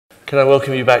Can I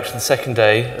welcome you back to the second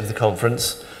day of the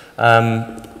conference?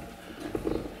 For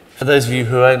those of you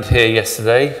who weren't here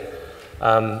yesterday,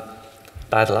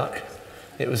 bad luck.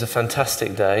 It was a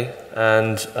fantastic day,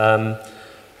 and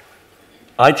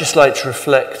I'd just like to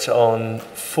reflect on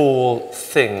 4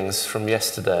 things from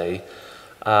yesterday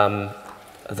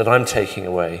that I'm taking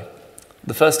away.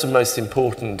 The first and most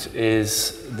important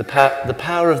is the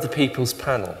power of the People's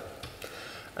Panel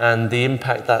and the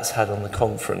impact that's had on the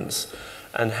conference,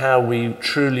 and how we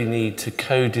truly need to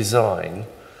co-design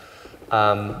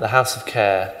the House of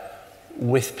Care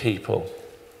with people,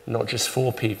 not just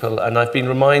for people. And I've been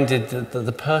reminded that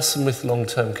the person with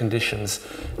long-term conditions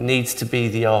needs to be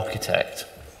the architect.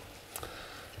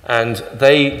 And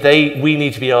we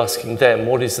need to be asking them,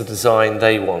 what is the design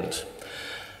they want?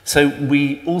 So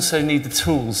we also need the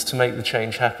tools to make the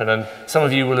change happen. And some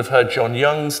of you will have heard John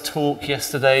Young's talk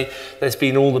yesterday. There's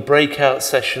been all the breakout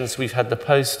sessions. We've had the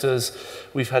posters.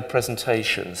 We've had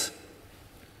presentations.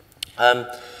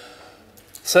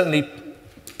 Certainly,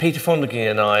 Peter Fondergy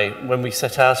and I, when we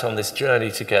set out on this journey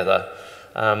together,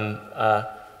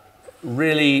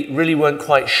 really weren't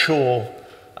quite sure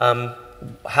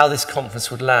how this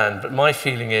conference would land. But my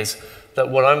feeling is that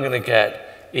what I'm going to get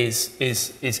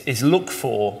is look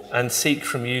for and seek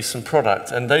from you some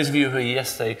product. And those of you who were here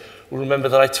yesterday will remember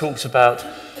that I talked about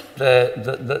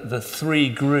the 3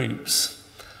 groups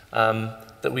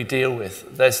that we deal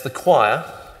with. There's the choir,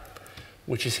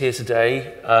 which is here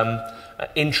today,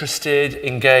 interested,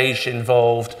 engaged,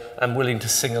 involved, and willing to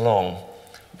sing along.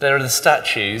 There are the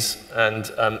statues, and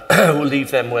we'll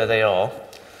leave them where they are.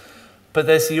 But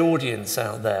there's the audience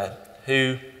out there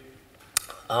who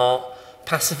are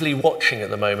passively watching at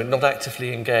the moment, not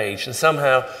actively engaged. And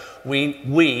somehow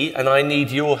we, and I need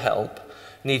your help,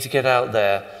 need to get out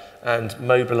there and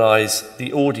mobilize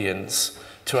the audience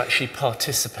to actually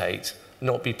participate,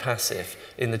 not be passive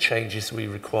in the changes we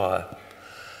require.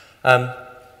 And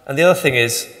the other thing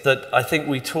is that I think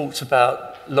we talked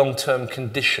about long-term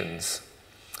conditions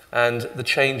and the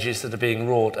changes that are being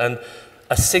wrought. And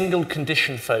a single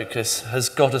condition focus has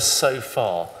got us so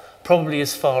far, probably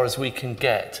as far as we can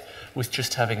get with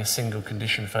just having a single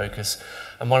condition focus.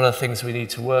 And one of the things we need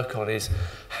to work on is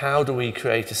how do we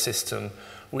create a system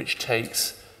which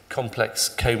takes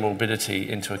complex comorbidity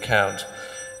into account.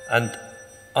 And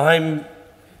I'm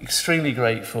extremely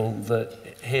grateful that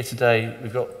here today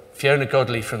we've got Fiona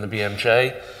Godley from the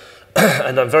BMJ,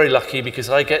 and I'm very lucky because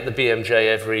I get the BMJ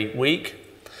every week,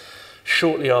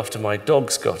 shortly after my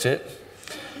dog's got it.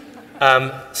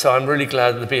 So I'm really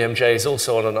glad that the BMJ is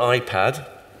also on an iPad.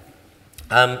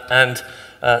 And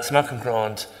Sir Malcolm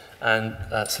Grant and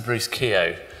Sir Bruce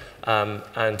Keogh.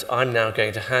 And I'm now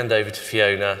going to hand over to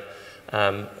Fiona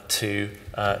to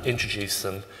introduce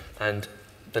them and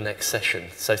the next session.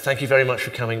 So thank you very much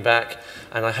for coming back,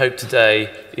 and I hope today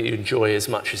you enjoy as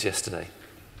much as yesterday.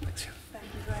 Thanks. Thank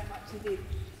you very much indeed.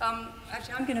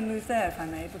 Actually, I'm going to move there, if I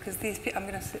may, because these people, I'm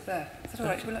going to sit there. Is that all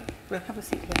right? We'll have a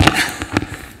seat here.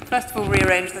 First of all,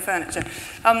 rearrange the furniture.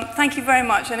 Thank you very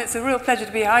much, and it's a real pleasure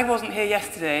to be here. I wasn't here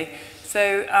yesterday,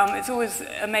 so it's always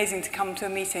amazing to come to a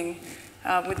meeting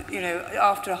with,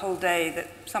 after a whole day that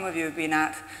some of you have been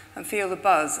at, and feel the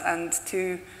buzz, and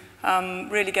to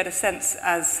really get a sense,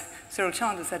 as Cyril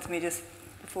Chandler said to me just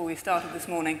before we started this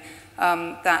morning,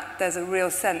 that there's a real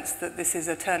sense that this is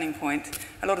a turning point.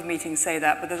 A lot of meetings say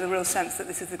that, but there's a real sense that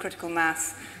this is the critical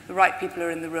mass. The right people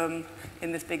are in the room,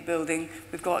 in this big building.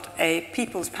 We've got a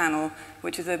People's Panel,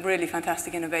 which is a really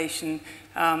fantastic innovation.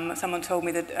 Someone told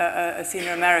me that a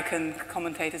senior American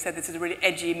commentator said this is a really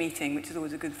edgy meeting, which is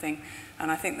always a good thing.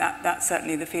 And I think that's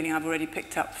certainly the feeling I've already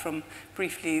picked up from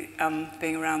briefly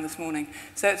being around this morning.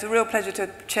 So it's a real pleasure to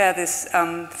chair this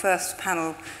first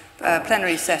panel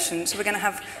plenary session. So we're going to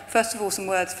have, first of all, some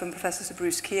words from Professor Sir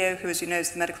Bruce Keogh, who, as you know, is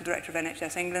the Medical Director of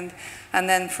NHS England, and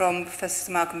then from Professor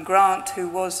Sir Malcolm Grant, who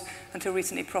was, until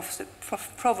recently, Provost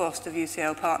of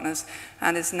UCL Partners,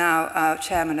 and is now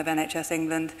Chairman of NHS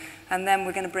England. And then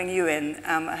we're going to bring you in,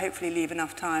 hopefully leave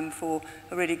enough time for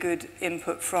a really good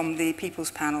input from the People's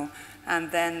Panel,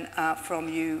 and then from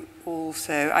you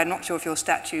also. I'm not sure if you're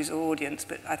statues or audience,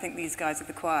 but I think these guys are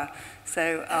the choir.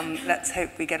 So let's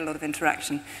hope we get a lot of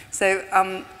interaction. So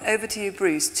over to you,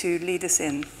 Bruce, to lead us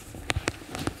in.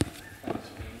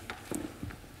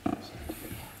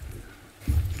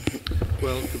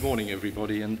 Well, good morning,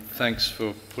 everybody, and thanks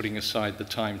for putting aside the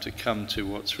time to come to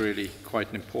what's really quite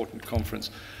an important conference.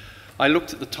 I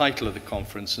looked at the title of the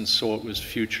conference and saw it was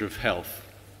Future of Health.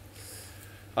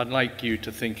 I'd like you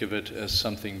to think of it as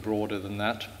something broader than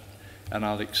that, and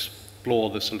I'll explore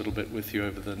this a little bit with you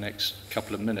over the next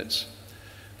couple of minutes.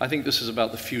 I think this is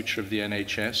about the future of the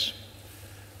NHS.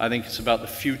 I think it's about the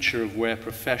future of where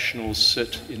professionals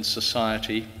sit in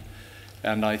society.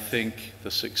 And I think the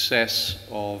success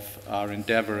of our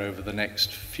endeavor over the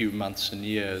next few months and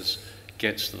years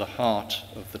gets to the heart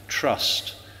of the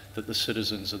trust that the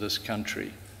citizens of this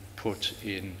country put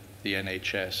in the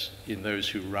NHS, in those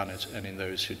who run it and in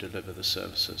those who deliver the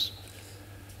services.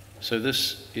 So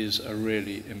this is a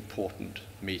really important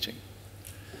meeting.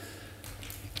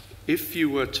 If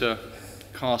you were to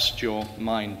cast your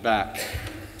mind back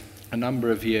a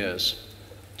number of years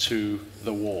to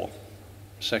the war,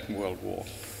 Second World War,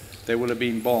 there will have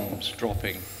been bombs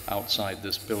dropping outside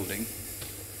this building.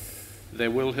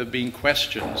 There will have been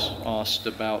questions asked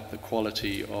about the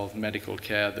quality of medical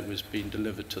care that was being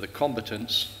delivered to the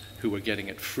combatants who were getting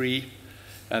it free.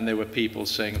 And there were people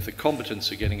saying if the combatants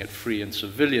are getting it free and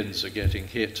civilians are getting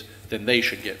hit, then they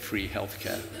should get free health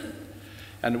care.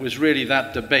 And it was really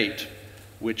that debate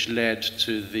which led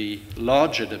to the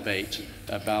larger debate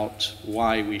about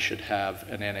why we should have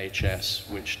an NHS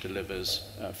which delivers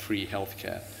free health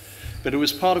care. But it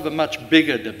was part of a much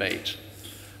bigger debate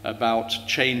about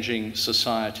changing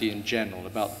society in general,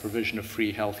 about the provision of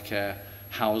free health care,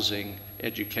 housing,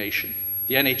 education.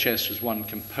 The NHS was one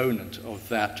component of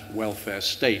that welfare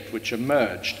state which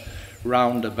emerged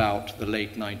round about the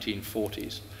late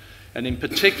 1940s. And in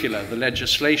particular, the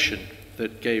legislation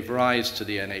that gave rise to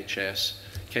the NHS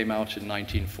came out in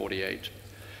 1948.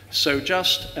 So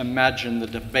just imagine the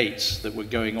debates that were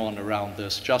going on around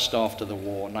this just after the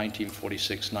war,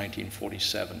 1946,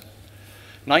 1947.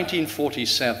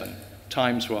 1947,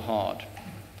 times were hard.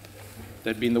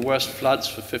 There'd been the worst floods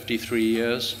for 53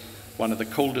 years, one of the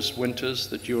coldest winters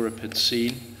that Europe had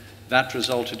seen. That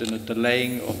resulted in a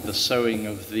delaying of the sowing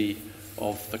of the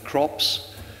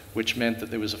crops, which meant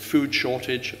that there was a food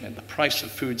shortage. It meant the price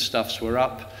of foodstuffs were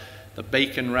up. The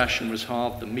bacon ration was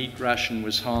halved, the meat ration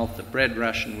was halved, the bread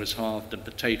ration was halved, and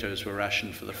potatoes were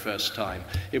rationed for the first time.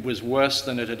 It was worse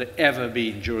than it had ever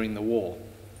been during the war.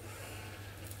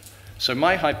 So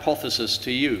my hypothesis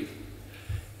to you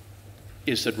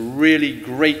is that really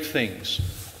great things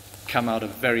come out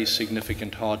of very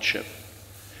significant hardship.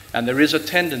 And there is a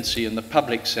tendency in the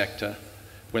public sector,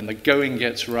 when the going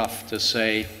gets rough, to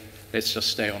say, let's just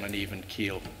stay on an even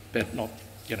keel, but not,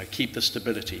 keep the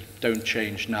stability, don't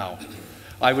change now.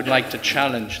 I would like to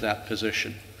challenge that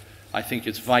position. I think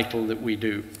it's vital that we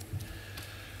do.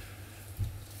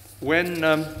 When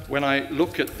I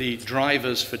look at the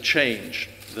drivers for change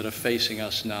that are facing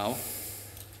us now,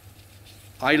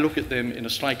 I look at them in a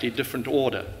slightly different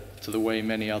order to the way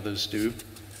many others do.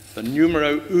 The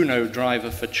numero uno driver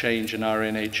for change in our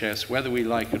NHS, whether we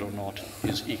like it or not,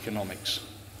 is economics.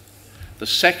 The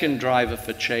second driver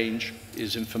for change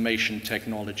is information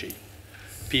technology.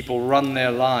 People run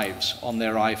their lives on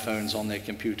their iPhones, on their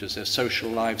computers, their social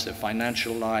lives, their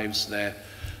financial lives, their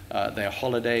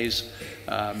holidays.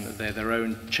 They're their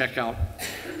own checkout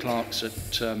clerks at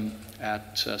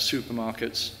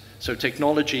supermarkets. So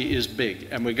technology is big,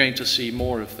 and we're going to see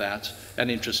more of that.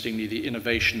 And interestingly, the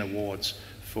innovation awards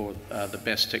for the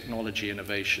best technology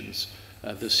innovations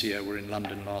this year were in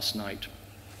London last night.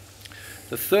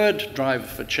 The third driver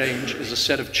for change is a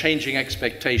set of changing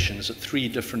expectations at three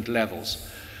different levels.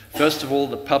 First of all,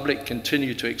 the public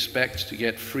continue to expect to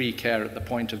get free care at the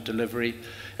point of delivery,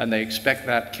 and they expect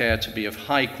that care to be of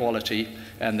high quality,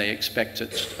 and they expect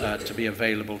it to be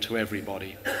available to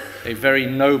everybody. A very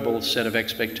noble set of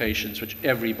expectations which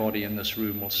everybody in this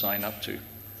room will sign up to.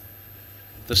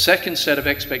 The second set of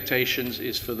expectations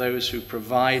is for those who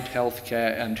provide health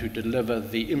care and who deliver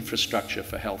the infrastructure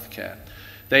for health care.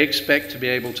 They expect to be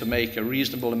able to make a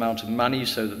reasonable amount of money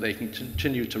so that they can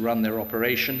continue to run their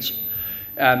operations,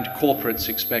 and corporates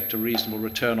expect a reasonable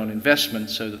return on investment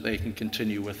so that they can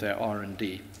continue with their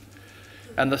R&D.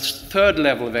 And the third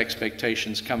level of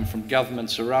expectations come from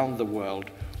governments around the world,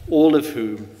 all of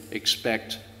whom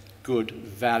expect good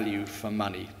value for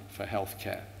money for health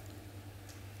care.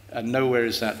 And nowhere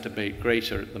is that debate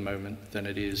greater at the moment than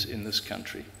it is in this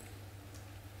country.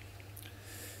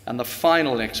 And the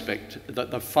final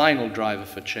driver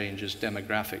for change is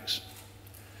demographics.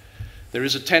 There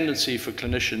is a tendency for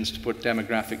clinicians to put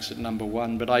demographics at number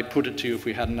one, but I put it to you, if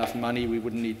we had enough money, we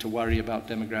wouldn't need to worry about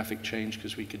demographic change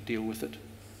because we could deal with it.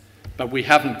 But we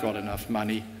haven't got enough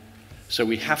money, so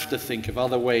we have to think of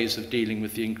other ways of dealing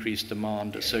with the increased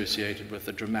demand associated with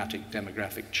the dramatic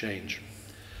demographic change.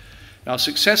 Now,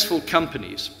 successful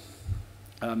companies,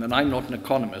 and I'm not an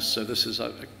economist, so this is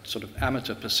a sort of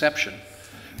amateur perception,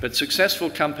 but successful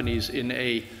companies in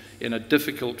a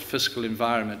difficult fiscal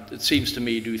environment, it seems to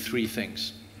me, do three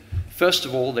things. First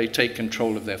of all, they take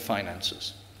control of their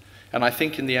finances. And I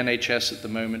think in the NHS at the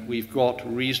moment, we've got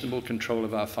reasonable control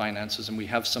of our finances and we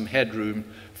have some headroom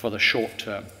for the short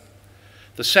term.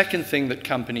 The second thing that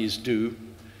companies do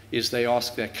is they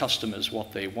ask their customers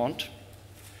what they want.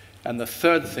 And the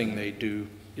third thing they do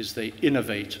is they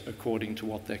innovate according to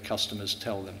what their customers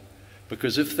tell them.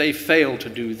 Because if they fail to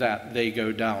do that, they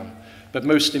go down. But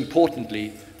most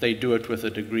importantly, they do it with a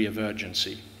degree of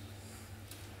urgency.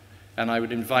 And I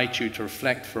would invite you to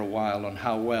reflect for a while on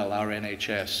how well our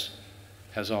NHS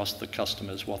has asked the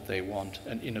customers what they want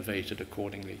and innovated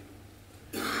accordingly.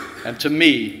 And to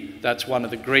me, that's one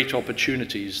of the great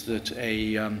opportunities that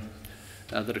a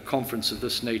conference of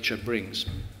this nature brings.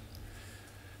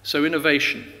 So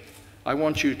innovation, I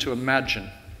want you to imagine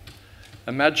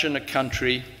a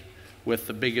country with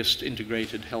the biggest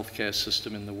integrated healthcare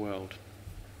system in the world.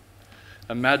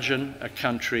 Imagine a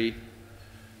country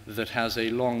that has a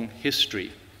long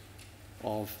history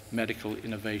of medical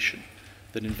innovation,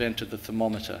 that invented the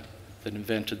thermometer, that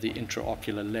invented the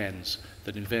intraocular lens,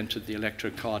 that invented the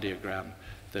electrocardiogram,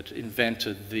 that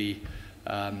invented the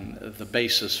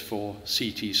basis for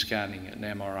CT scanning and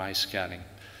MRI scanning.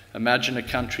 Imagine a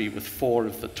country with 4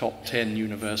 of the top 10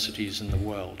 universities in the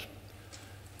world.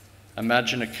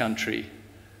 Imagine a country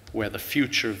where the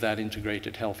future of that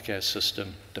integrated healthcare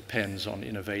system depends on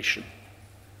innovation.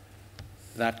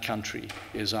 That country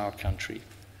is our country.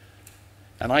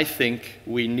 And I think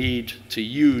we need to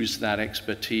use that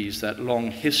expertise, that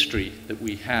long history that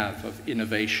we have of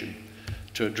innovation,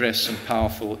 to address some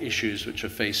powerful issues which are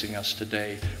facing us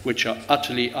today, which are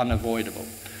utterly unavoidable.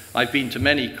 I've been to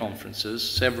many conferences,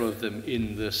 several of them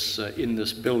in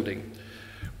this building,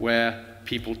 where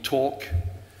people talk,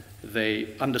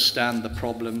 they understand the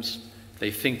problems,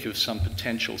 they think of some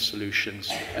potential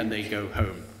solutions, and they go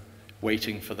home,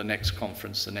 waiting for the next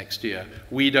conference the next year.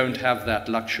 We don't have that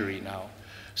luxury now.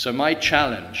 So my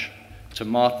challenge to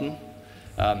Martin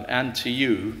and to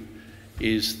you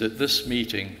is that this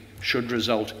meeting should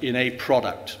result in a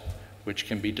product which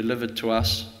can be delivered to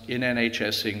us in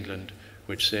NHS England,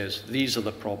 which says these are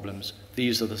the problems,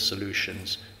 these are the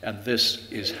solutions, and this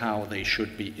is how they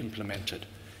should be implemented.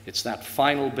 It's that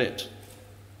final bit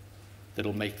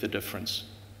that'll make the difference.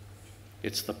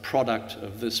 It's the product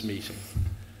of this meeting.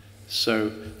 So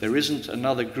there isn't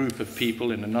another group of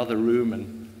people in another room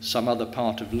and some other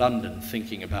part of London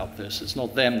thinking about this. It's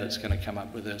not them that's going to come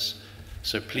up with this.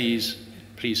 So please,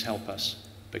 please help us,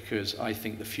 because I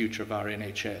think the future of our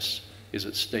NHS is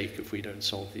at stake if we don't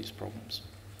solve these problems.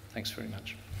 Thanks very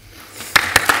much.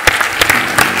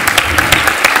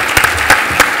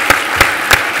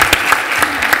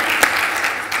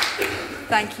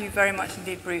 Thank you very much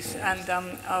indeed, Bruce. And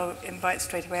I'll invite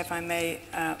straight away, if I may,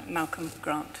 Malcolm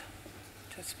Grant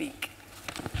to speak.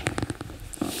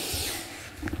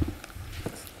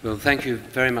 Well, thank you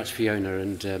very much, Fiona.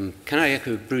 And can I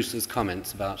echo Bruce's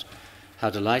comments about how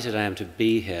delighted I am to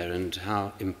be here and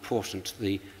how important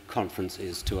the conference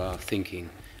is to our thinking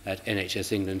at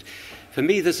NHS England. For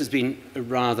me, this has been a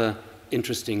rather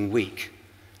interesting week.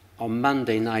 On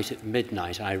Monday night at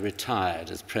midnight, I retired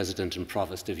as President and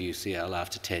Provost of UCL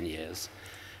after 10 years.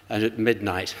 And at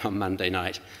midnight on Monday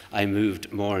night, I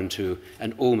moved more into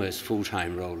an almost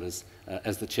full-time role as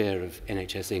the chair of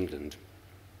NHS England.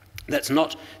 That's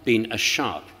not been a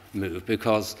sharp move,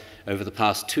 because over the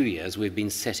past 2 years, we've been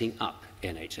setting up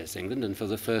NHS England, and for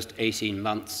the first 18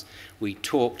 months, we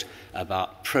talked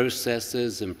about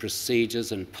processes and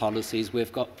procedures and policies.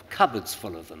 We've got cupboards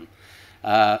full of them.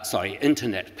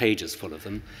 Internet pages full of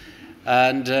them.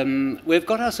 And we've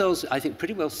got ourselves, I think,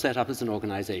 pretty well set up as an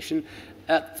organization.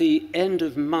 At the end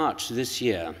of March this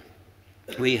year,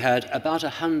 we had about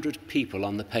 100 people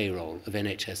on the payroll of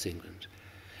NHS England.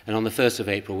 And on the 1st of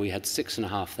April, we had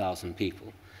 6,500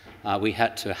 people. We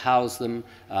had to house them,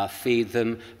 feed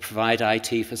them, provide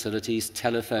IT facilities,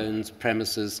 telephones,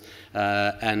 premises,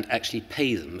 and actually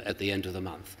pay them at the end of the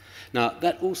month. Now,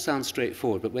 that all sounds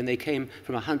straightforward, but when they came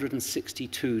from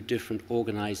 162 different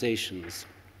organizations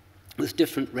with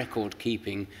different record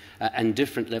keeping and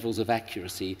different levels of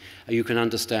accuracy, you can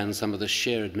understand some of the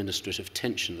sheer administrative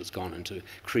tension that's gone into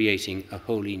creating a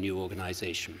wholly new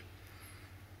organization.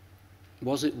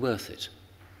 Was it worth it?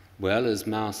 Well, as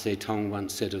Mao Zedong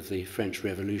once said of the French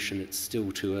Revolution, it's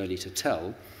still too early to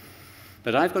tell.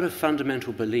 But I've got a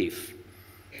fundamental belief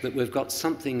that we've got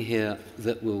something here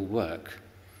that will work,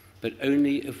 but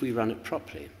only if we run it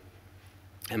properly.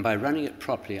 And by running it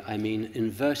properly, I mean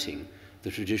inverting the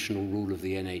traditional rule of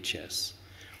the NHS,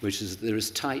 which is that there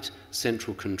is tight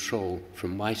central control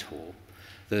from Whitehall,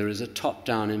 there is a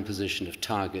top-down imposition of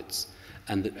targets,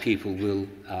 and that people will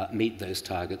meet those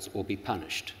targets or be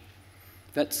punished.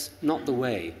 That's not the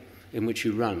way in which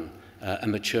you run a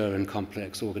mature and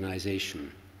complex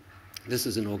organization. This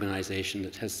is an organization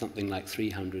that has something like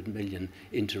 300 million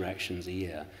interactions a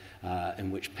year,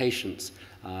 in which patients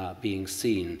are being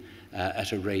seen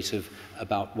at a rate of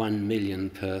about 1 million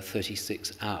per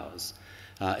 36 hours.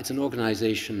 It's an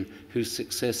organization whose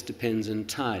success depends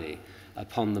entirely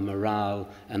upon the morale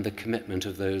and the commitment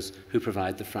of those who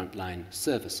provide the frontline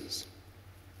services.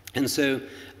 And so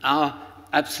our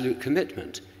absolute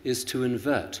commitment is to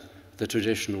invert the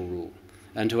traditional rule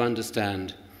and to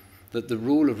understand that the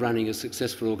rule of running a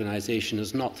successful organization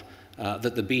is not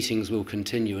that the beatings will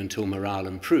continue until morale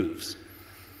improves,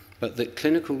 but that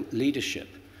clinical leadership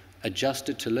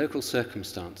adjusted to local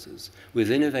circumstances with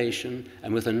innovation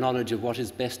and with a knowledge of what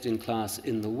is best in class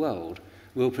in the world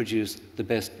will produce the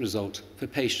best result for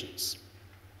patients.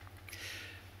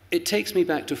 It takes me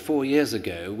back to 4 years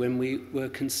ago when we were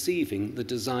conceiving the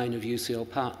design of UCL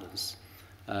Partners,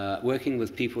 working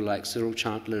with people like Cyril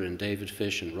Chandler and David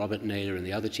Fish and Robert Naylor and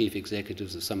the other chief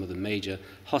executives of some of the major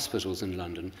hospitals in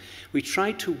London. We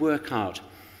tried to work out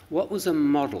what was a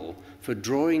model for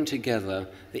drawing together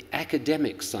the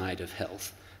academic side of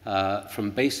health,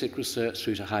 from basic research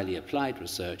through to highly applied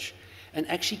research, and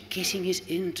actually getting it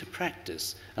into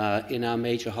practice in our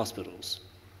major hospitals.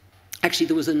 Actually,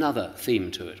 there was another theme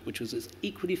to it, which was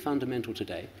equally fundamental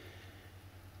today,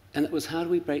 and that was how do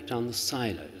we break down the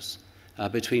silos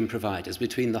between providers,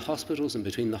 between the hospitals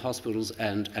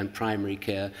and primary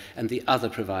care and the other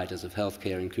providers of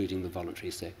healthcare, including the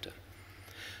voluntary sector.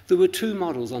 There were two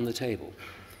models on the table.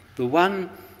 The one,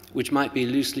 which might be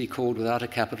loosely called without a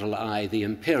capital I, the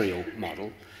imperial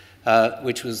model,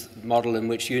 which was the model in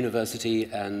which university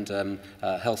and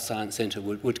health science centre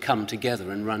would come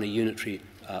together and run a unitary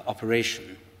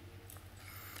operation.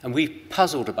 And we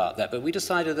puzzled about that, but we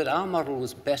decided that our model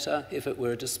was better if it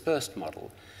were a dispersed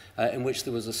model, in which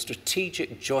there was a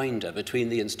strategic joinder between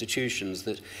the institutions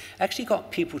that actually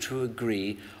got people to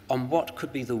agree on what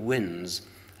could be the wins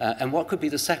and what could be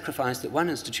the sacrifice that one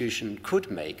institution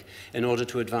could make in order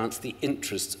to advance the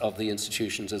interests of the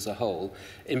institutions as a whole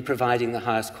in providing the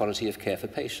highest quality of care for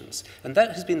patients. And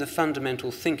that has been the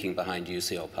fundamental thinking behind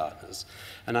UCL Partners.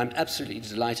 And I'm absolutely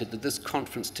delighted that this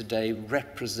conference today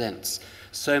represents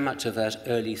so much of that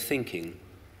early thinking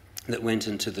that went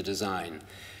into the design.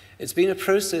 It's been a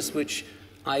process which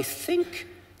I think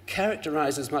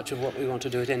characterizes much of what we want to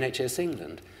do at NHS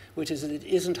England, which is that it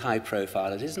isn't high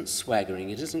profile, it isn't swaggering,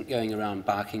 it isn't going around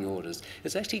barking orders.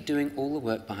 It's actually doing all the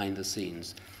work behind the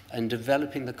scenes and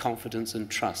developing the confidence and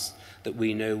trust that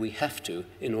we know we have to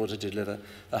in order to deliver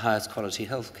the highest quality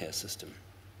healthcare system.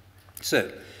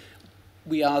 So,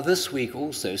 we are this week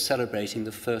also celebrating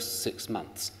the first 6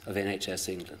 months of NHS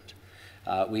England.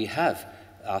 We have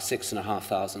our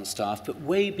 6,500 staff, but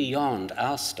way beyond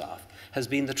our staff has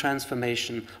been the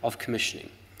transformation of commissioning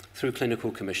through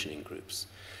clinical commissioning groups.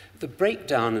 The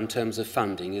breakdown in terms of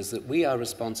funding is that we are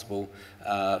responsible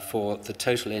for the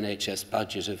total NHS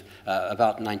budget of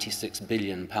about £96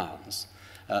 billion.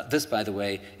 This, by the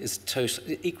way,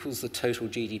 equals the total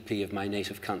GDP of my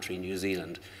native country, New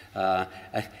Zealand. And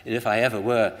if I ever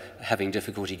were having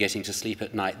difficulty getting to sleep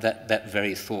at night, that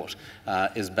very thought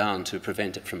is bound to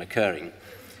prevent it from occurring.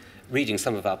 Reading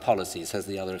some of our policies has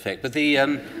the other effect. But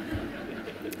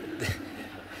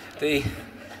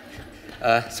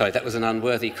sorry, that was an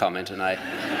unworthy comment, and I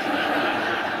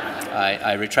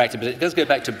retract it. But it does go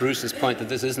back to Bruce's point that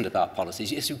this isn't about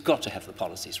policies. Yes, you've got to have the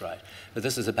policies right, but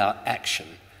this is about action.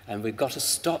 And we've got to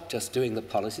stop just doing the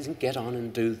policies and get on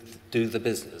and do the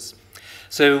business.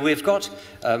 So we've got,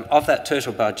 of that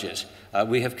total budget,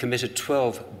 we have committed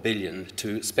 12 billion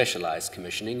to specialised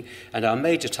commissioning, and our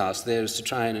major task there is to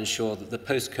try and ensure that the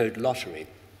postcode lottery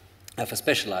for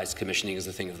specialised commissioning is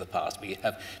a thing of the past. We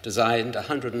have designed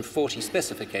 140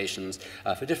 specifications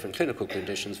for different clinical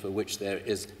conditions for which there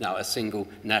is now a single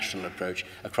national approach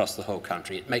across the whole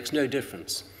country. It makes no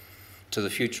difference to the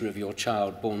future of your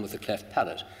child born with a cleft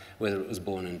palate, whether it was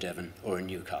born in Devon or in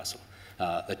Newcastle.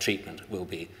 The treatment will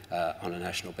be on a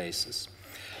national basis.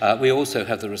 We also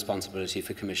have the responsibility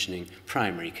for commissioning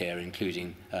primary care,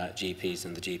 including GPs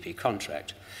and the GP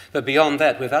contract. But beyond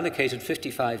that, we've allocated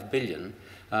 55 billion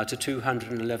to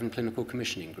 211 clinical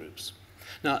commissioning groups.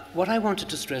 Now, what I wanted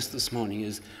to stress this morning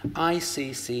is I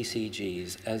see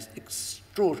CCGs as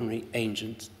extraordinary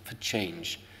agents for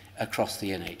change across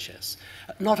the NHS.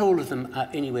 Not all of them are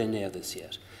anywhere near this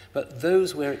yet, but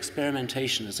those where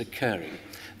experimentation is occurring,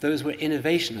 those where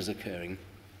innovation is occurring,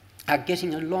 are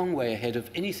getting a long way ahead of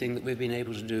anything that we've been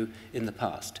able to do in the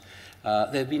past.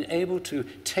 They've been able to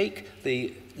take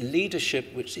the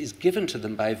leadership which is given to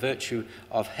them by virtue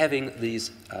of having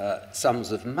these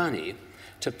sums of money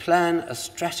to plan a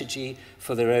strategy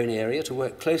for their own area, to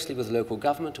work closely with local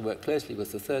government, to work closely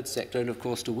with the third sector, and of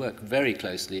course to work very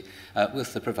closely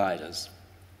with the providers,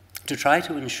 to try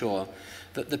to ensure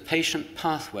that the patient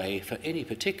pathway for any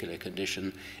particular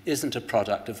condition isn't a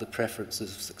product of the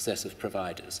preferences of successive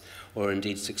providers, or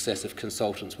indeed successive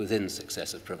consultants within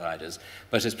successive providers,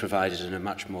 but is provided in a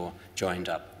much more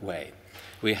joined-up way.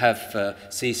 We have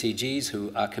CCGs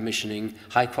who are commissioning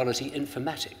high-quality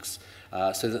informatics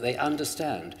so that they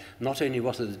understand not only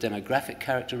what are the demographic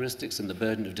characteristics and the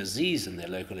burden of disease in their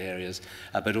local areas,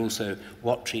 but also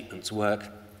what treatments work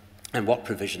and what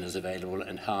provision is available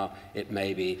and how it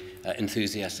may be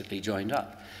enthusiastically joined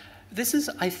up. This is,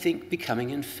 I think, becoming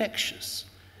infectious.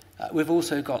 We've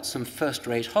also got some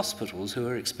first-rate hospitals who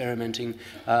are experimenting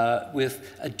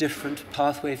with a different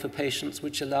pathway for patients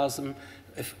which allows them,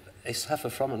 if they suffer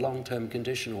from a long-term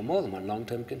condition or more than one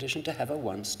long-term condition, to have a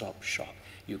one-stop shop.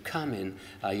 You come in,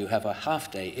 you have a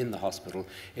half day in the hospital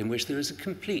in which there is a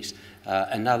complete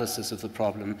analysis of the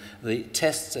problem, the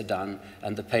tests are done,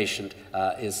 and the patient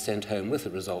is sent home with the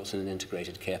results in an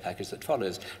integrated care package that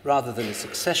follows, rather than a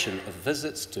succession of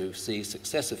visits to see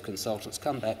successive consultants,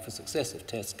 come back for successive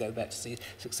tests, go back to see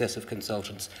successive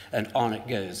consultants, and on it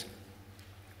goes.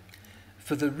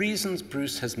 For the reasons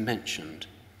Bruce has mentioned,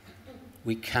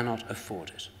 we cannot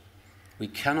afford it. We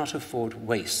cannot afford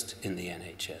waste in the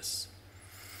NHS.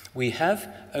 We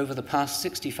have, over the past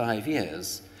 65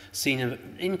 years, seen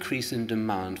an increase in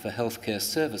demand for healthcare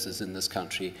services in this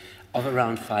country of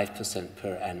around 5%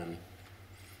 per annum.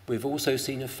 We've also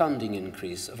seen a funding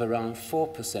increase of around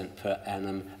 4% per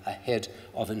annum ahead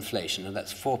of inflation, and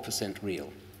that's 4%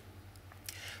 real.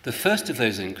 The first of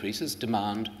those increases,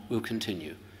 demand, will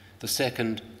continue. The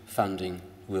second, funding,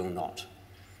 will not.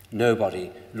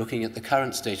 Nobody, looking at the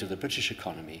current state of the British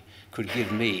economy, could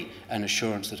give me an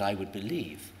assurance that I would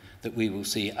believe that we will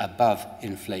see above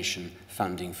inflation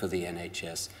funding for the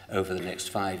NHS over the next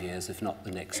 5 years, if not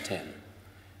the next 10.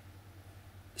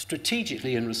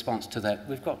 Strategically, in response to that,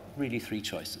 we've got really three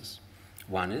choices.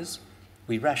 One is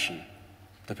we ration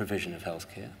the provision of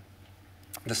healthcare.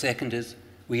 The second is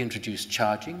we introduce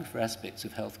charging for aspects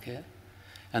of healthcare.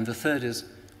 And the third is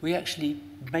we actually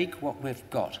make what we've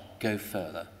got go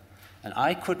further. And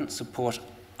I couldn't support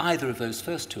either of those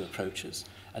first two approaches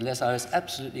unless I was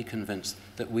absolutely convinced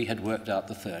that we had worked out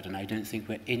the third, and I don't think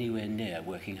we're anywhere near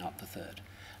working out the third.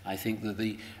 I think that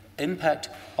the impact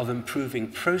of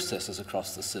improving processes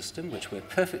across the system, which we're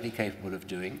perfectly capable of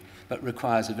doing, but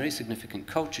requires a very significant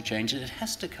culture change, and it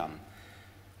has to come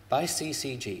by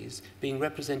CCGs being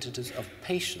representatives of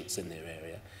patients in their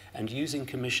area and using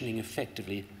commissioning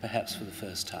effectively, perhaps for the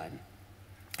first time.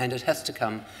 And it has to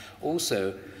come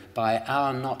also by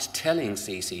our not telling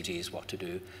CCGs what to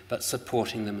do, but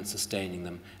supporting them and sustaining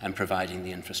them and providing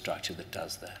the infrastructure that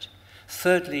does that.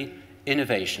 Thirdly,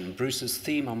 innovation, Bruce's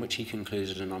theme on which he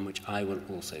concluded and on which I will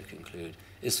also conclude,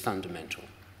 is fundamental.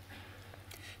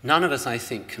 None of us, I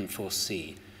think, can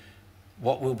foresee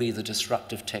what will be the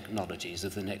disruptive technologies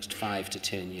of the next 5 to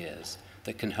 10 years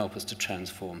that can help us to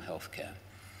transform healthcare.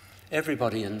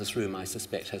 Everybody in this room, I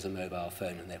suspect, has a mobile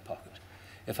phone in their pocket.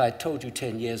 If I told you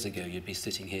 10 years ago you'd be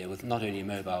sitting here with not only a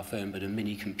mobile phone but a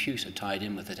mini computer tied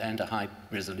in with it and a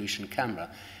high-resolution camera,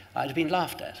 I'd have been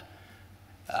laughed at.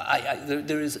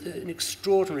 There is an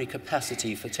extraordinary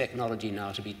capacity for technology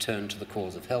now to be turned to the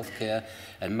cause of healthcare,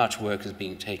 and much work is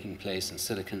being taking place in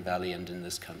Silicon Valley and in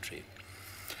this country.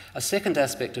 A second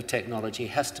aspect of technology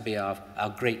has to be our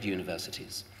great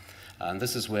universities. And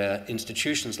this is where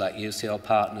institutions like UCL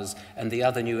Partners and the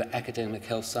other new academic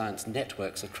health science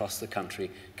networks across the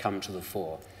country come to the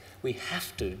fore. We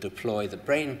have to deploy the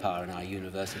brain power in our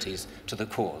universities to the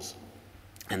cause.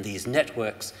 And these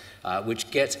networks,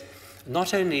 which get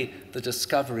not only the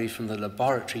discovery from the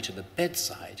laboratory to the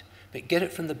bedside, but get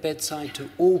it from the bedside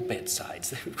to all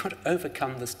bedsides. We've got to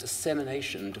overcome this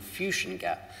dissemination, diffusion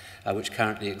gap, which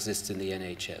currently exists in the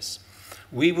NHS.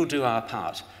 We will do our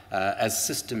part as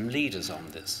system leaders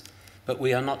on this, but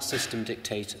we are not system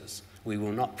dictators. We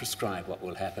will not prescribe what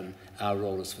will happen. Our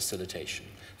role is facilitation.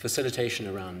 Facilitation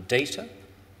around data,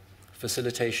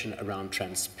 facilitation around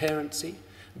transparency.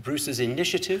 Bruce's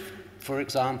initiative, for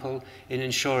example, in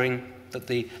ensuring that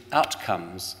the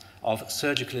outcomes of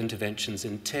surgical interventions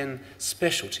in 10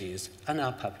 specialties are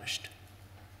now published.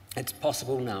 It's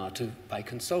possible now to, by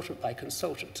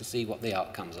consultant, to see what the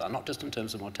outcomes are, not just in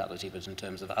terms of mortality, but in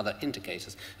terms of other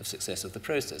indicators of success of the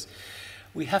process.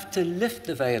 We have to lift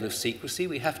the veil of secrecy,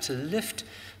 we have to lift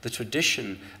the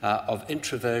tradition of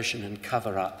introversion and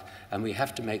cover-up, and we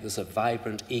have to make this a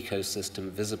vibrant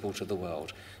ecosystem visible to the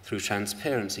world. Through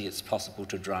transparency, it's possible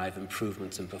to drive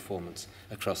improvements in performance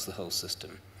across the whole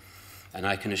system. And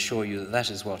I can assure you that that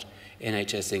is what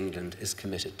NHS England is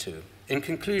committed to. In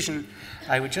conclusion,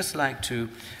 I would just like to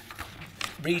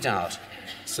read out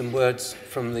some words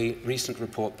from the recent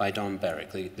report by Don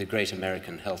Berwick, the great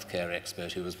American healthcare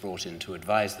expert who was brought in to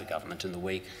advise the government in the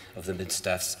wake of the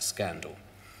Midstaffs scandal.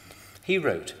 He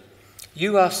wrote,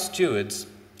 "You are stewards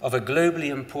of a globally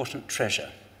important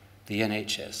treasure, the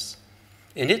NHS.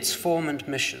 In its form and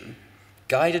mission,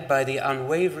 guided by the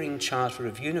unwavering charter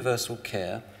of universal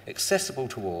care, accessible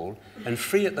to all, and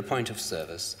free at the point of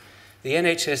service, the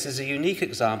NHS is a unique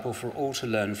example for all to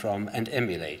learn from and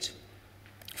emulate.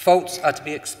 Faults are to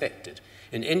be expected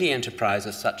in any enterprise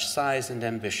of such size and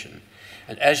ambition,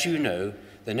 and as you know,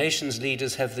 the nation's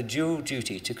leaders have the dual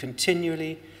duty to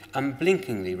continually,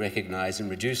 unblinkingly recognize and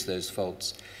reduce those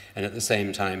faults, and at the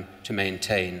same time to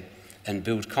maintain and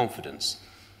build confidence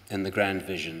in the grand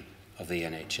vision of the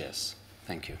NHS.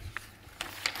 Thank you.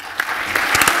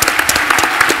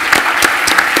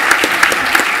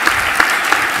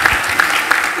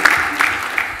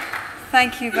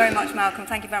 Thank you very much, Malcolm.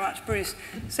 Thank you very much, Bruce.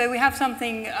 So we have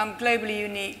something globally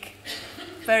unique,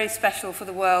 very special for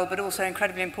the world, but also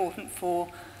incredibly important for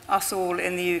us all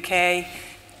in the UK.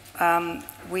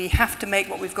 We have to make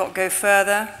what we've got go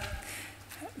further.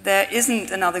 There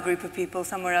isn't another group of people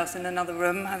somewhere else in another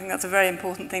room. I think that's a very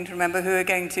important thing to remember, who are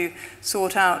going to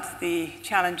sort out the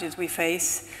challenges we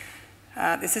face.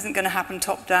 This isn't going to happen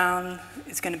top-down.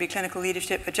 It's going to be clinical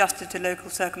leadership adjusted to local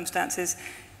circumstances,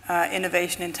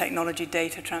 innovation in technology,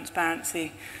 data,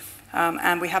 transparency.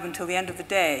 And we have until the end of the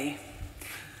day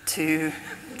to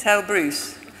tell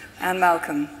Bruce and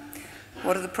Malcolm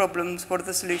what are the problems, what are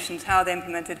the solutions, how are they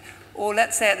implemented, or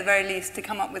let's say at the very least to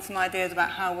come up with some ideas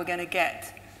about how we're going to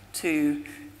get to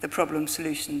the problem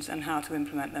solutions and how to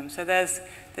implement them. So there's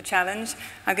the challenge.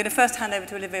 I'm going to first hand over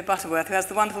to Olivia Butterworth, who has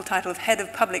the wonderful title of Head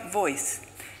of Public Voice,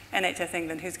 NHS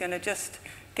England, who's going to just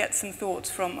get some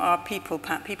thoughts from our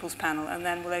people's panel, and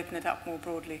then we'll open it up more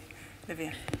broadly.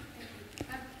 Olivia.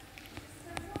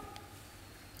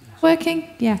 Working?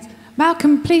 Yeah.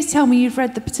 Malcolm, please tell me you've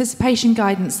read the participation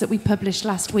guidance that we published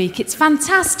last week. It's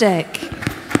fantastic.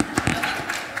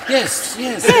 Yes,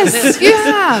 yes. Yes, you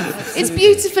have. It's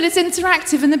beautiful, it's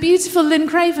interactive, and the beautiful Lynn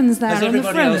Craven's there on the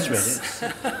front. Has everybody else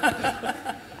read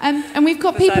it? And we've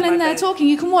got people in there talking.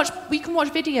 We can watch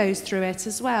videos through it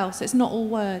as well, so it's not all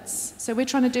words. So we're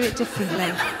trying to do it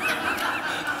differently.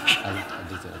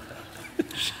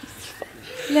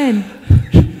 Lynn.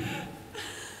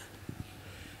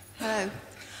 Hello.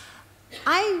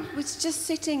 I was just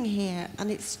sitting here and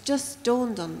it's just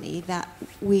dawned on me that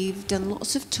we've done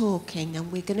lots of talking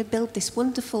and we're going to build this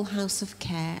wonderful house of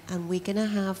care and we're going to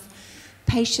have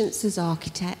patients as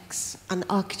architects, and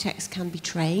architects can be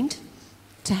trained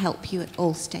to help you at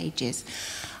all stages.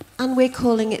 And we're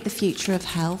calling it the future of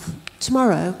health.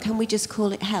 Tomorrow, can we just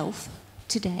call it health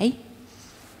today?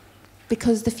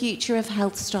 Because the future of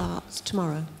health starts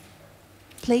tomorrow.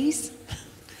 Please?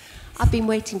 I've been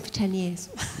waiting for 10 years.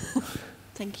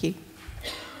 Thank you.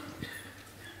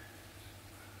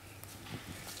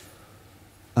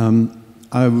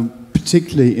 I'm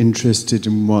particularly interested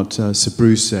in what Sir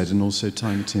Bruce said, and also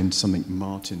tying it into something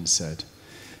Martin said.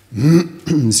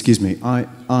 Excuse me.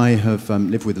 I have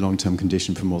lived with a long-term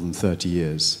condition for more than 30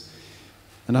 years.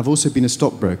 And I've also been a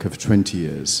stockbroker for 20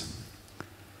 years.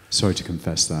 Sorry to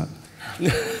confess that.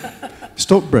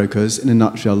 Stockbrokers, in a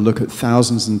nutshell, look at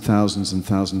thousands and thousands and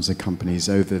thousands of companies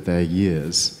over their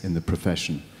years in the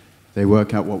profession. They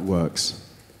work out what works.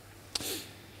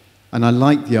 And I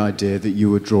like the idea that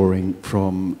you were drawing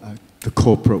from the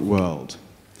corporate world.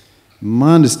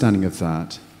 My understanding of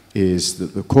that is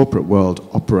that the corporate world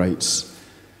operates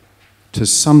to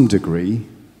some degree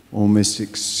almost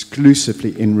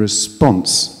exclusively in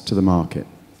response to the market.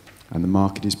 And the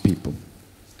market is people.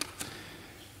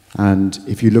 And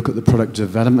if you look at the product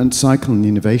development cycle and the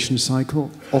innovation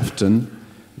cycle, often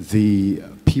the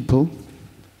people,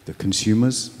 the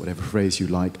consumers, whatever phrase you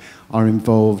like, are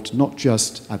involved not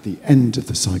just at the end of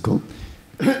the cycle,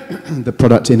 the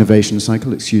product innovation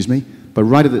cycle, excuse me, but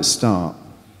right at the start,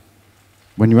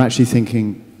 when you're actually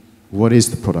thinking, what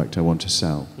is the product I want to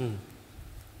sell?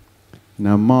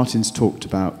 Now, Martin's talked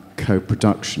about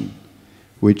co-production,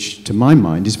 which, to my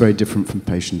mind, is very different from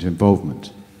patient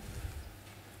involvement.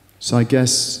 So I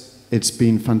guess it's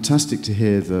been fantastic to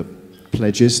hear the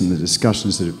pledges and the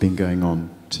discussions that have been going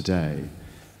on today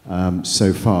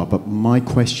so far. But my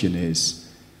question is,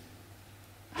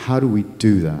 how do we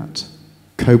do that?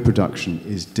 Co-production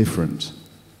is different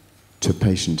to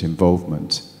patient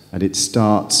involvement. And it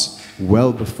starts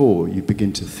well before you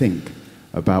begin to think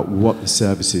about what the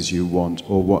services you want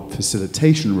or what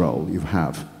facilitation role you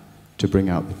have to bring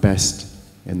out the best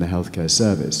in the healthcare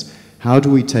service. How do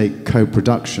we take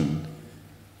co-production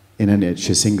in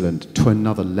NHS England to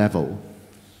another level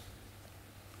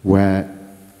where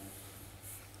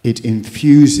it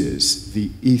infuses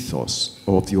the ethos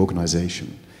of the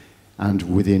organisation, and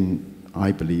within,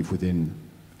 I believe, within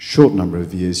a short number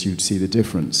of years, you'd see the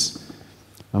difference.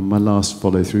 My last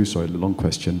follow-through, sorry, a long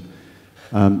question.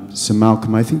 So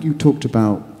Malcolm, I think you talked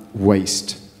about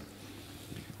waste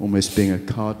almost being a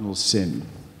cardinal sin.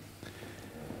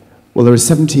 Well, there are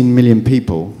 17 million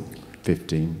people,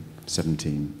 15,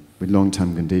 17, with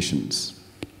long-term conditions.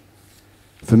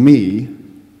 For me,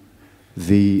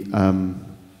 the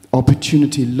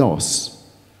opportunity loss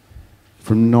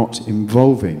from not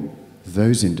involving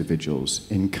those individuals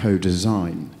in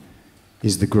co-design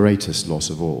is the greatest loss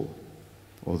of all,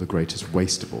 or the greatest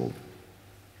waste of all.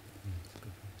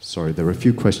 Sorry, there are a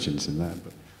few questions in there.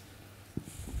 But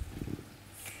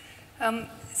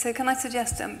So can I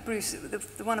suggest, Bruce,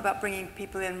 the one about bringing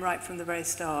people in right from the very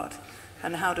start,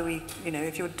 and how do we, you know,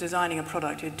 if you're designing a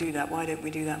product, you'd do that. Why don't we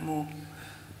do that more?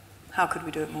 How could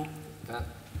we do it more? That,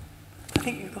 I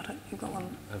think you've got it. You've got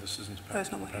one. this isn't Oh,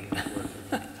 it's not working.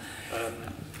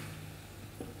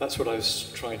 That's what I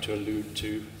was trying to allude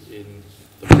to in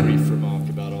the brief remark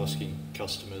about asking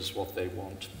customers what they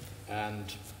want.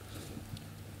 And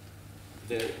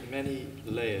there are many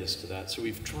layers to that. So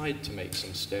we've tried to make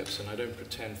some steps, and I don't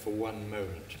pretend for one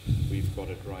moment we've got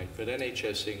it right. But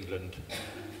NHS England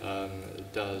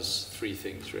does three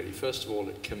things, really. First of all,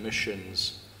 it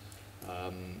commissions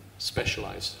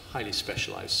specialized, highly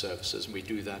specialized services, and we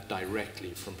do that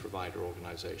directly from provider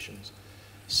organizations.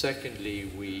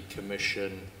 Secondly, we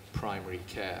commission primary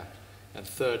care. And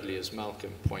thirdly, as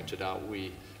Malcolm pointed out,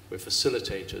 we're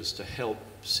facilitators to help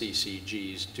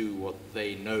CCGs do what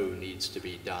they know needs to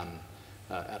be done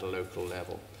at a local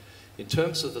level. In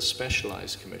terms of the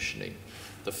specialized commissioning,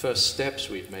 the first steps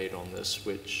we've made on this,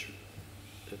 which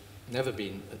have never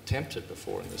been attempted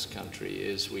before in this country,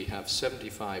 is we have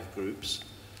 75 groups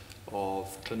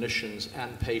of clinicians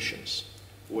and patients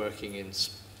working in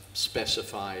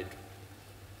specified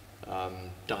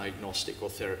diagnostic or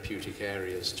therapeutic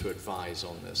areas to advise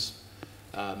on this.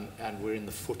 And we're in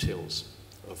the foothills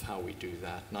of how we do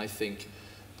that. And I think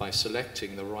by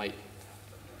selecting the right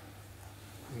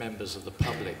members of the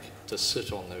public to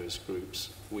sit on those groups,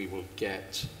 we will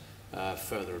get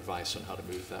further advice on how to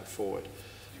move that forward.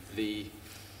 The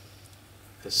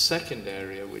second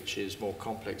area, which is more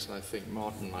complex, and I think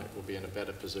Martin will be in a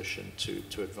better position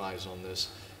to advise on this,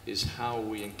 is how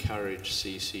we encourage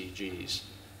CCGs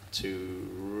to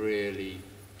really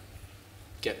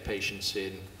get patients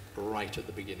in right at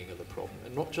the beginning of the problem.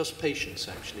 And not just patients,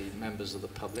 actually, members of the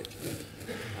public.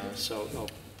 So I'll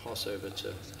pass over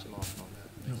to Martin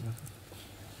on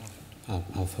that.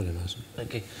 I'll follow Martin.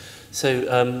 Okay.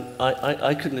 So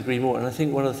I couldn't agree more. And I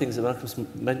think one of the things that Malcolm's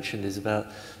mentioned is about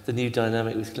the new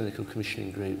dynamic with clinical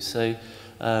commissioning groups. So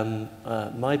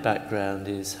my background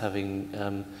is having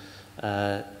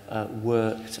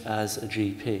worked as a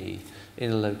GP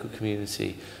in a local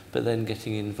community, but then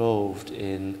getting involved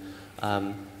in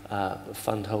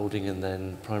fund holding and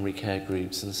then primary care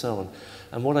groups and so on.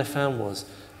 And what I found was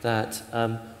that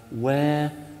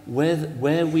where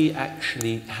we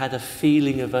actually had a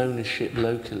feeling of ownership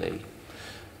locally,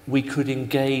 we could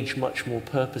engage much more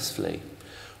purposefully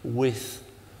with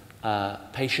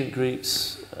patient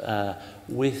groups,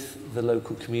 with the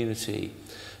local community,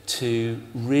 to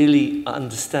really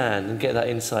understand and get that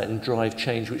insight and drive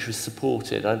change, which was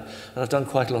supported. And I've done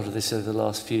quite a lot of this over the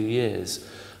last few years,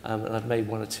 and I've made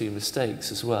one or two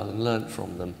mistakes as well and learnt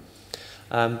from them.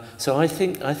 So I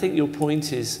think your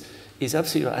point is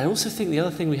absolutely right. I also think the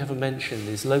other thing we haven't mentioned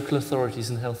is local authorities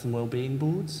and health and wellbeing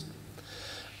boards.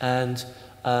 And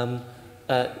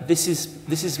this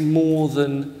is more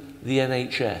than the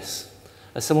NHS.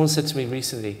 As someone said to me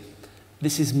recently,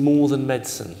 this is more than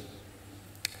medicine.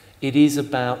 It is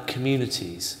about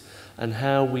communities and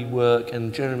how we work.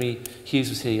 And Jeremy Hughes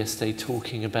was here yesterday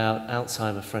talking about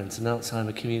Alzheimer friends and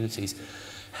Alzheimer communities.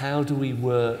 How do we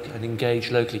work and engage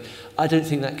locally? I don't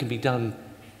think that can be done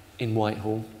in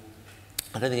Whitehall.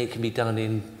 I don't think it can be done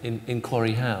in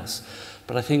Quarry House.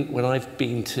 But I think when I've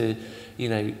been to,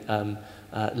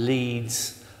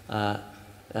 Leeds,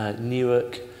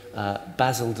 Newark,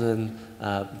 Basildon,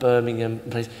 Birmingham,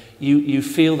 you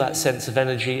feel that sense of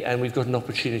energy, and we've got an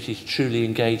opportunity to truly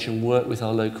engage and work with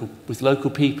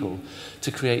local people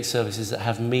to create services that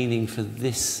have meaning for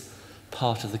this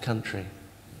part of the country.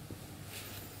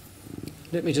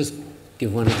 Let me just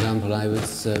give one example. I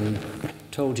was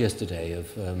told yesterday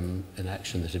of an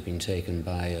action that had been taken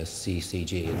by a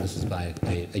CCG, and this is by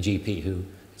a GP who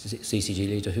CCG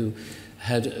leader, who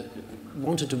had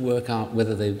wanted to work out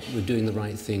whether they were doing the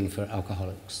right thing for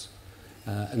alcoholics.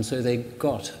 And so they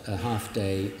got a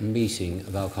half-day meeting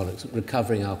of alcoholics,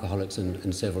 recovering alcoholics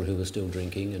and several who were still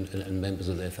drinking and members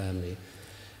of their family.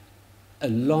 A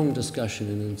long discussion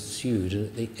ensued, and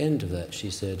at the end of that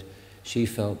she said she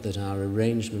felt that our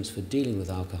arrangements for dealing with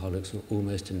alcoholics were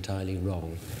almost entirely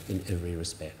wrong in every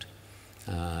respect.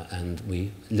 And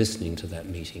we, listening to that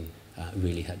meeting,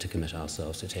 really had to commit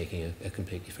ourselves to taking a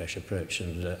completely fresh approach,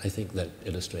 and I think that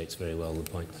illustrates very well the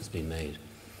point that's been made.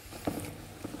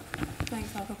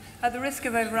 Thanks, Malcolm. At the risk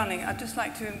of overrunning, I'd just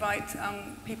like to invite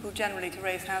people generally to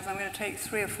raise hands. I'm going to take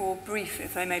 3 or 4 brief,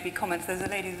 if they may be, comments. There's a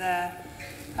lady there,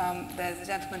 there's a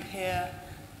gentleman here,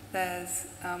 there's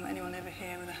anyone over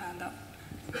here with a hand up,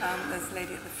 there's a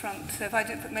lady at the front. So if I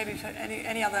do, maybe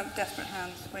any other desperate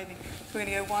hands waving. So we're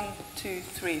going to go 1, 2,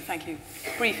 3. Thank you.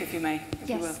 Brief, if you may, if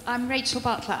you will. Yes, I'm Rachel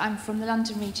Butler. I'm from the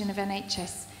London region of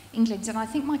NHS England, and I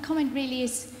think my comment really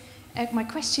is, my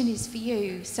question is for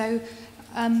you. So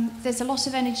there's a lot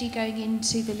of energy going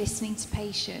into the listening to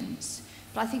patients,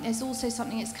 but I think there's also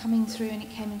something that's coming through, and it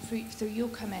came in through your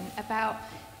comment, about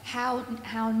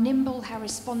how nimble, how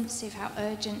responsive, how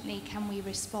urgently can we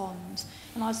respond.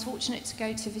 And I was fortunate to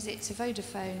go to visit to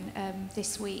Vodafone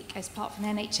this week as part of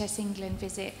an NHS England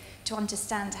visit to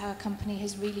understand how a company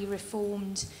has really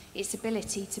reformed its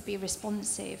ability to be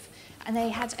responsive. And they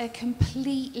had a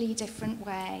completely different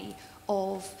way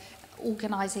of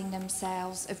organising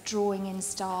themselves, of drawing in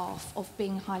staff, of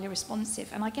being highly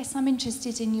responsive. And I guess I'm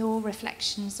interested in your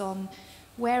reflections on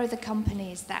where are the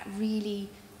companies that really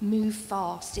move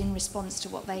fast in response to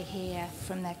what they hear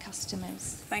from their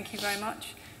customers. Thank you very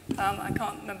much. I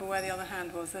can't remember where the other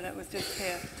hand was, that it was just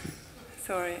here.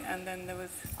 Sorry, and then there was...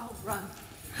 Oh, run.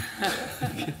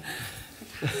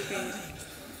 Speed.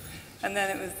 And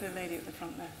then it was the lady at the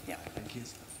front there. Yeah. Thank you.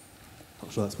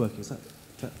 Not sure that's working. Is that?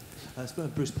 It's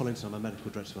Bruce Pollington. I'm a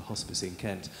medical director for hospice in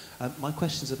Kent. My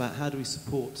question is about how do we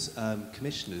support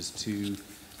commissioners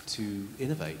to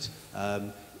innovate.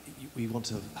 We want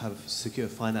to have secure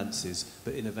finances,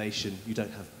 but innovation, you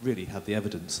don't really have the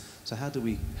evidence. So how do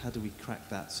we crack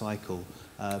that cycle?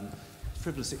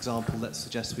 Frivolous example, let's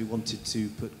suggest we wanted to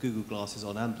put Google glasses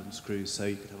on ambulance crews so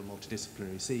you could have a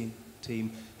multidisciplinary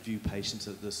team, view patients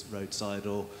at this roadside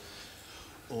or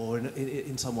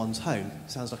in someone's home.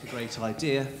 Sounds like a great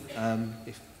idea.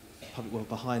 If public were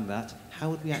behind that,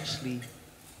 how would we actually,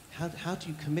 how do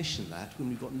you commission that when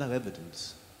we've got no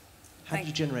evidence? How do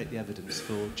you generate the evidence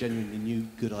for genuinely new,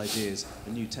 good ideas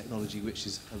and new technology which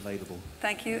is available?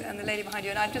 Thank you, and the lady behind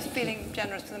you. And I'm just feeling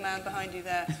generous to the man behind you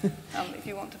there. If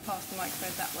you want to pass the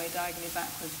microphone that way, diagonally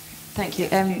backwards. Thank you.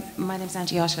 My name's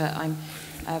Angie Archer. I'm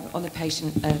on the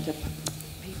the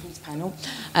People's Panel,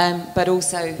 but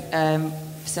also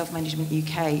Self-Management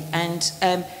UK. And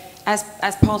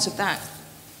as part of that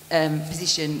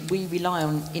position, we rely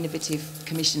on innovative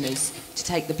commissioners to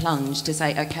take the plunge, to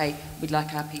say, OK, we'd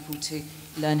like our people to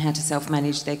learn how to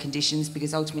self-manage their conditions,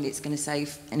 because ultimately it's going to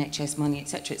save NHS money,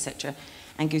 etc.,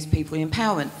 and gives people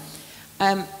empowerment.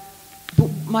 But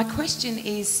my question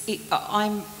is,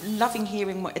 I'm loving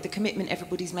hearing the commitment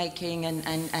everybody's making,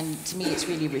 and to me it's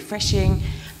really refreshing.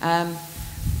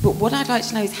 But what I'd like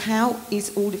to know is, how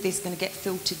is all of this going to get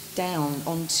filtered down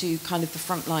onto kind of the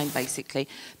front line, basically?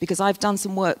 Because I've done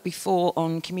some work before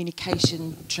on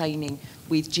communication training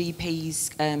with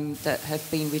GPs that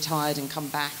have been retired and come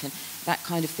back and that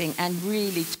kind of thing. And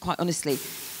really, quite honestly,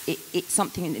 it's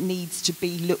something that needs to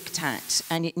be looked at,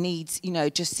 and it needs, you know,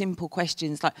 just simple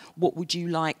questions like, what would you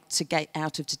like to get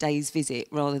out of today's visit,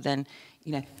 rather than,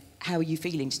 you know, how are you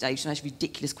feeling today? Which is actually a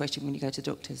ridiculous question when you go to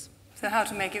doctors. So how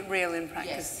to make it real in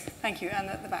practice. Yes. Thank you. And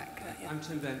at the back. Yeah. I'm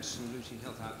Tim Vance from Routine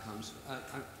Health Outcomes.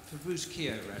 For Bruce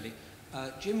Keogh, really.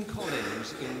 Jim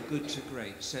Collins in Good to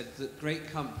Great said that great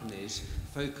companies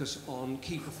focus on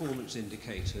key performance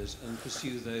indicators and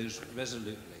pursue those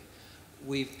resolutely.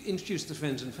 We've introduced the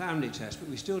friends and family test, but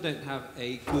we still don't have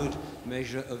a good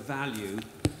measure of value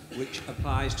which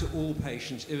applies to all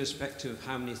patients, irrespective of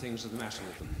how many things are the matter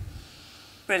with them.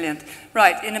 Brilliant.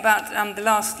 Right, in about the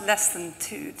last less than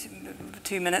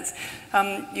two minutes,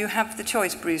 you have the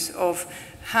choice, Bruce, of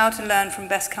how to learn from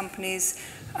best companies,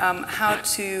 how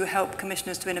to help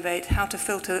commissioners to innovate, how to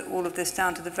filter all of this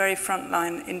down to the very front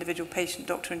line individual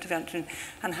patient-doctor intervention,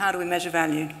 and how do we measure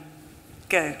value.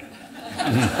 Go.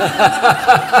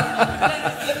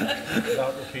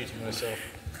 Without repeating myself,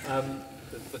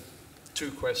 the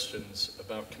two questions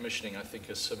about commissioning I think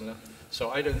are similar. So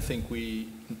I don't think we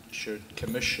should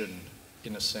commission,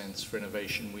 in a sense, for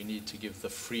innovation. We need to give the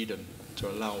freedom to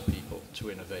allow people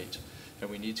to innovate. and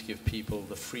we need to give people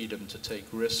the freedom to take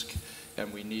risk,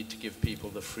 and we need to give people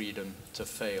the freedom to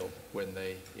fail when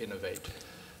they innovate.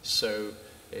 So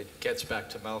it gets back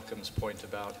to Malcolm's point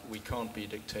about we can't be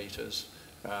dictators.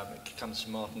 It comes to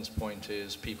Martin's point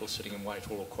is people sitting in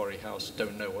Whitehall or Quarry House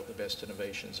don't know what the best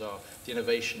innovations are. The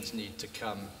innovations need to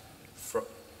come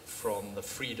from the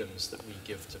freedoms that we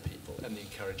give to people and the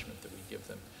encouragement that we give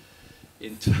them.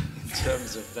 In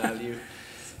terms of value,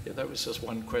 yeah, that was just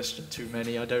one question too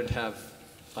many. I don't have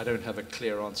a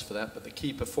clear answer for that, but the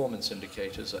key performance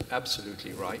indicators are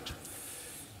absolutely right,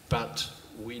 but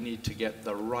we need to get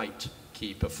the right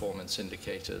key performance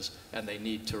indicators, and they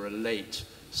need to relate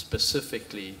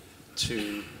specifically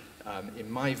to,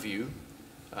 in my view,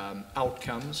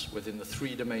 outcomes within the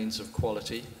 3 domains of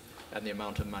quality and the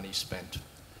amount of money spent.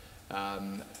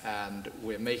 And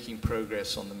we're making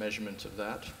progress on the measurement of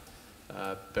that,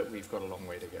 but we've got a long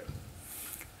way to go.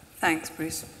 Thanks,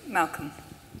 Bruce. Malcolm.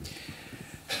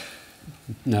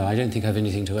 No, I don't think I have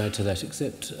anything to add to that,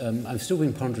 except I've still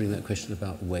been pondering that question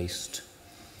about waste.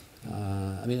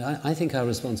 I mean, I think our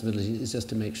responsibility is just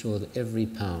to make sure that every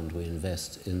pound we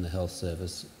invest in the health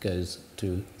service goes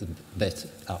to the best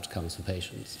outcomes for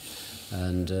patients.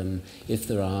 And if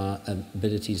there are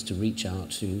abilities to reach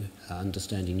out to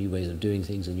understanding new ways of doing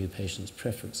things and new patients'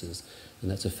 preferences, then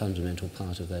that's a fundamental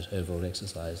part of that overall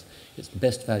exercise. It's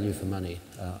best value for money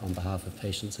on behalf of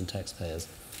patients and taxpayers.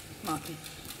 Martin.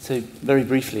 So very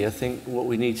briefly, I think what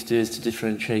we need to do is to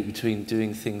differentiate between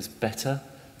doing things better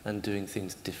and doing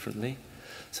things differently.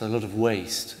 So a lot of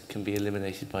waste can be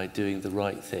eliminated by doing the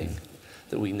right thing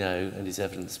that we know and is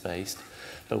evidence-based,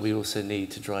 but we also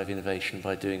need to drive innovation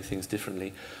by doing things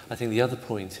differently. I think the other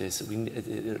point is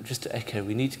that just to echo,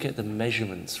 we need to get the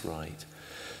measurements right.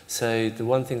 So the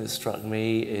one thing that struck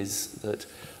me is that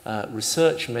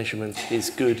research measurement is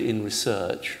good in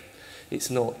research. It's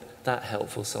not that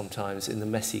helpful sometimes in the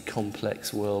messy,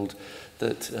 complex world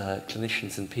that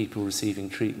clinicians and people receiving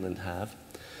treatment have.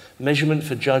 Measurement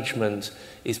for judgment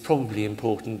is probably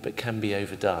important but can be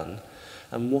overdone.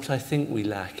 And what I think we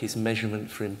lack is measurement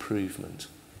for improvement,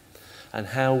 and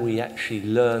how we actually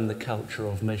learn the culture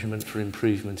of measurement for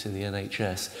improvement in the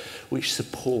NHS, which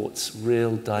supports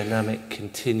real dynamic,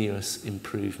 continuous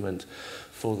improvement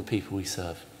for the people we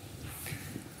serve.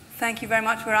 Thank you very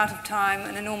much. We're out of time.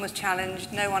 An enormous challenge.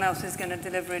 No one else is going to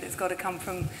deliver it. It's got to come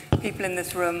from people in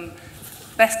this room.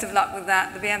 Best of luck with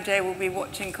that. The BMJ will be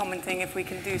watching, commenting. If we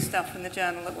can do stuff in the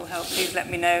journal that will help, please let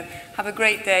me know. Have a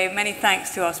great day. Many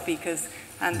thanks to our speakers,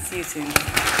 and see you soon.